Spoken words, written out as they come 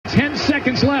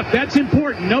seconds left. That's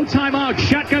important. No timeout.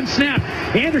 Shotgun snap.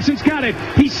 Anderson's got it.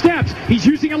 He steps. He's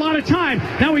using a lot of time.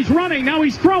 Now he's running. Now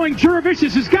he's throwing.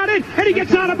 Juravicius has got it, and he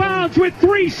gets out of bounds with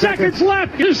 3 seconds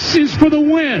left. This is for the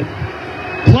win.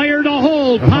 Player to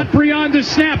hold. Punt beyond the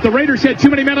snap. The Raiders had too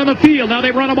many men on the field. Now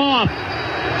they run them off.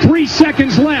 3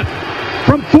 seconds left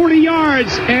from 40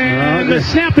 yards, and the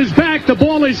snap is back. The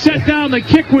ball is set down. The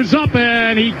kick was up,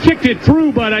 and he kicked it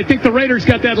through, but I think the Raiders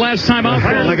got that last time out.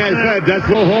 Like I said, that's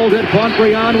will hold it.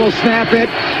 Pontrion will snap it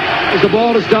as the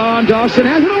ball is gone. Dawson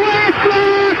has it away. It's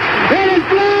blocked. It is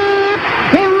blocked.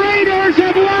 The Raiders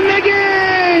have won the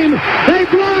game. They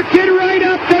blocked it right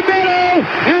up the middle,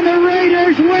 and the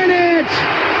Raiders win it.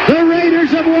 The Raiders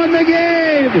have won the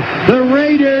game. The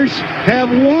Raiders have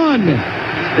won.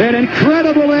 An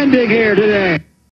incredible ending here today.